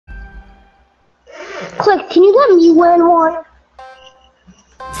Click, can you let me win one?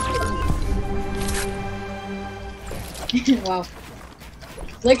 Wow.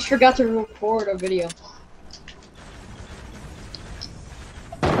 Lex forgot to record a video.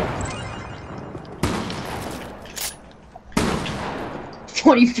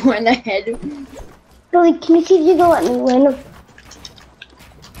 $24 in the head. Billy, can you see if you can let me win?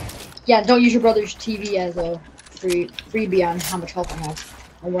 Yeah, don't use your brother's TV as a freebie on how much health I have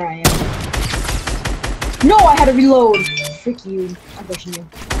and where I am. No, I had to reload. Frick you. I'm pushing you.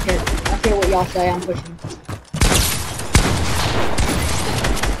 I don't care what y'all say. I'm pushing.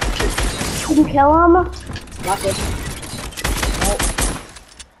 Did you kill him? Not this.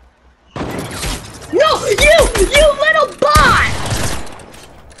 No, you little bot!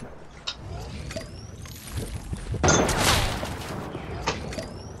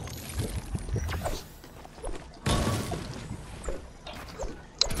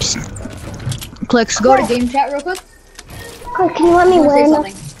 Clicks, go to game chat real quick. Click, can you let me I win? want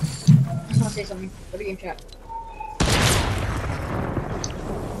to say something. Go to game chat.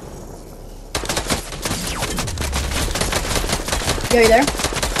 Yo, you there?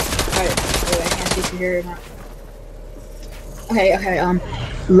 Alright, wait, I can't see if you're here or not. Okay,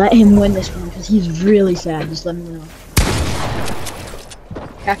 let him win this one, because he's really sad. Just let me know.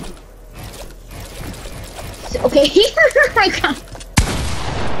 Okay, I got.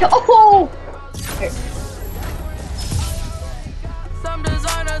 Oh! Here. Some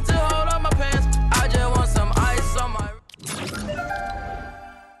designer to hold on my pants. I just want some ice on my.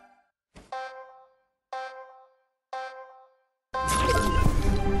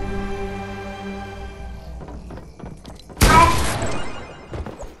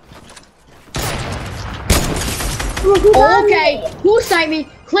 Okay, who sniped me?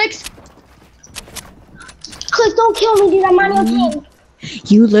 Clicks. Click, don't kill me, dude. I'm on your team.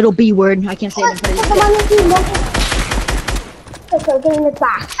 You little B word. I can't say Click, that. I'm on your team. Okay, get in this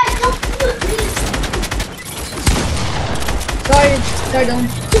box. Sorry, Dylan.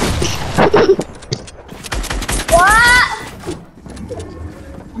 What?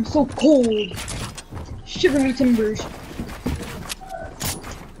 I'm so cold. Shiver me timbers.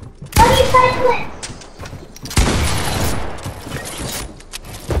 What are you saying?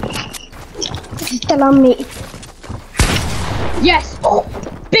 He's still on me. Yes! Oh,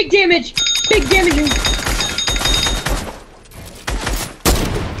 big damage! Big damage!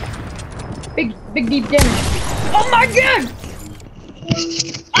 Big deep damage. Oh my god!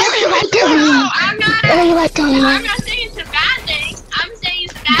 I'm not saying it's a bad thing. I'm saying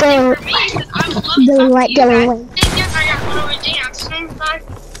it's a bad thing for me because I'm loving talking to you guys.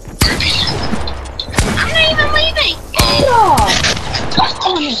 I'm not even leaving.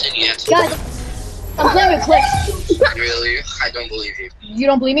 Guys, I'm playing with Clicks. Really? I don't believe you. You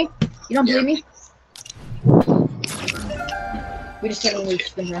don't believe me? You don't believe me? We just can't lose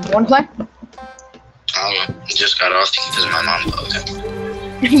spin run. Wanna play? Just got off because my mom.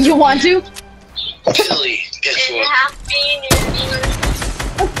 Okay. You want to? Billy, guess what?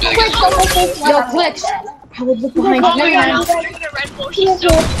 Yo, Clicks. I would look behind you. No, you're not. He's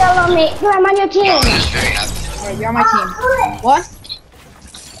still on me. Dude, I'm on your team. I'm just very happy. Alright, you're on my team. What?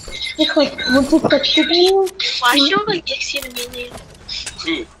 Click, what's the click you? Why do you look like Dixie in a million?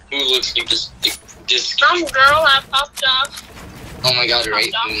 Who looks like this? Some girl that popped up. Oh my god,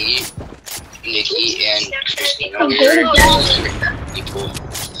 right? Me, Nikki, and Christina.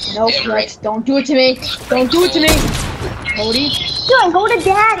 No, Clicks. Don't do it to me. Don't do it to me. Cody. Dude, go to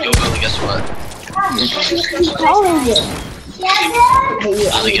daddy. Yo, Billy, guess what? He's calling you. I hate you.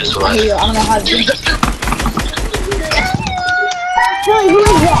 Billy, guess I what? hate you. I don't know how to do this. Billy, who is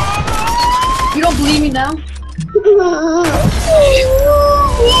that? You don't believe me now?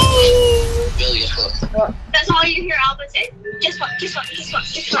 Billy, guess what? What? That's all you hear Alba say. Guess what? Guess what? Guess what?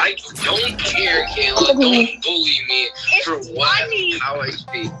 Guess what? I don't care, Kayla. Don't bully me for what? Funny. How I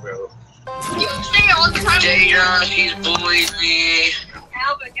speak, bro. You say it all the time. Dana, she's bullied me.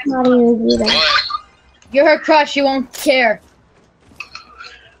 Alba, guess Not what? even do that. What? You're her crush. You won't care.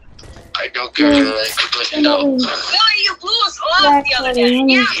 I don't care, Billy. No. Boy, you blew us off the other day.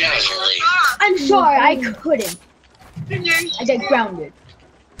 Yeah, Yeah, really. I'm sorry. I couldn't. I got grounded.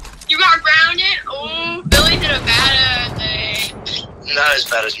 You got grounded? Oh, Billy did a bad thing. Not as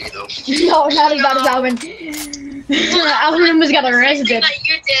bad as me, though. No, not as bad as Alvin. Alvin almost got arrested. That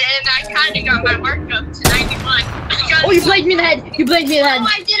you did, and I kind of got my mark up to 91. Oh, you played me in the head. You played me in the head. No,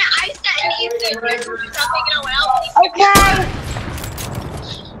 I didn't. I said anything. Stop thinking out loud. Okay.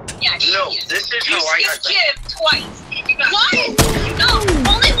 Yeah, No, this is how I got kid twice. Once? No,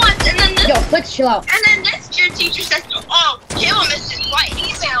 only once. And then this, Yo, let's chill out. and then this your teacher says, "Oh, Caleb missed his flight."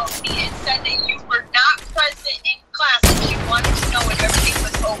 He emailed me and said that you were not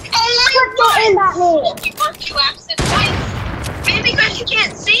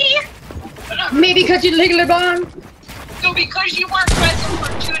because you legally bond. So because you weren't present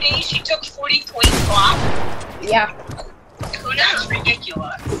for 2 days, she took 40 points off. Yeah. That's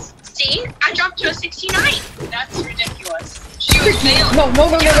ridiculous. See, I dropped to a 69. That's ridiculous. She was failing. No,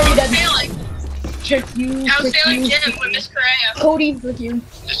 you didn't. Failing. Trick you. I was failing gym with Miss Correa. Cody, with you.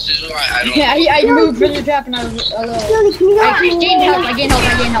 This is why I don't. Yeah, I moved from the trap and I was I gained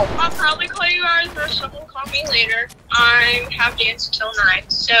health. I'll probably call you guys or someone call me later. I have dance till 9.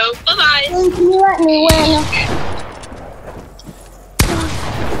 So, bye-bye. Can you let me win?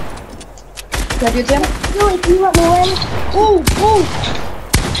 Did I do it, Tim? Julie, can you let me win?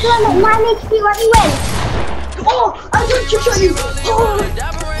 Julie, my makes me let me win. Oh, I just shot you. Oh.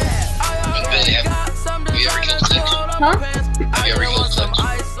 Have you ever killed Click? Huh? Have you ever killed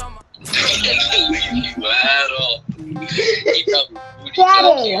Click?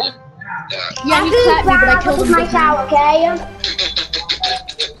 Daddy. Yeah, he slapped me, but I killed him. My cow, okay?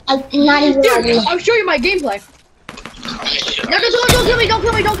 I'm not even ready. Dude, I'll show you my gameplay. No, don't kill me, don't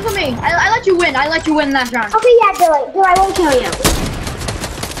kill me. I let you win. I let you win last round. Okay, yeah, Billy, I won't kill you.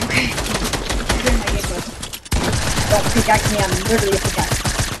 Okay. Show you my gameplay. Well, pickaxe me, I'm literally a pickaxe.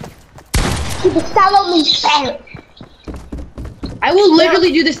 Keep it follow me, fair. I will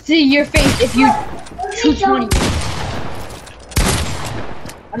literally do this to your face if you 220 me.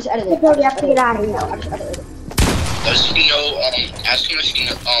 I'll just edit it. Billy, I have to get out of here. I'll just edit it. Does he know, ask him if he,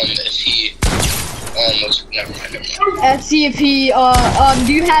 if he, was, never mind. Let's see if he,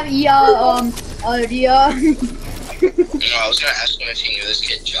 do you have the, No, I was gonna ask him if he knew this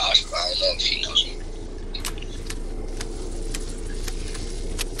kid Josh, but I don't know if he knows him.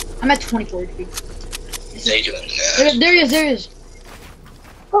 I'm at 24 HP. They doing that. There he is.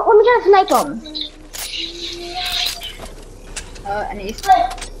 Well, let me try to snipe him. An ace.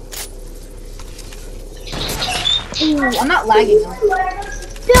 Ooh, I'm not lagging though.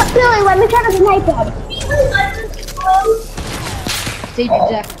 Billy, let me try to snipe him. Save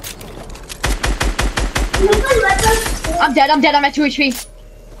exact. I'm dead, I'm at 2 HP.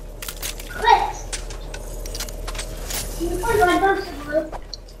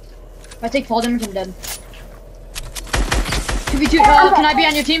 If I take fall damage, I'm dead. 2v2, can I be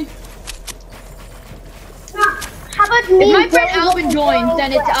on your team? How about me? If my friend Alvin joins,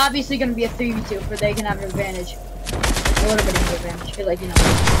 then it's obviously going to be a 3v2, for they can have an advantage. A little bit of an advantage, because like, you know.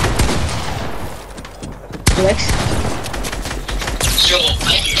 Flicks.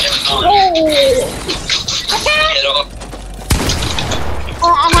 I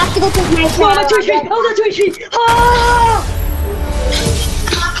have to go take my Oh, that's 2 HP! Oh, that's 2 HP! Ah!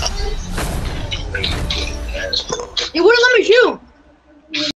 It wouldn't let me shoot!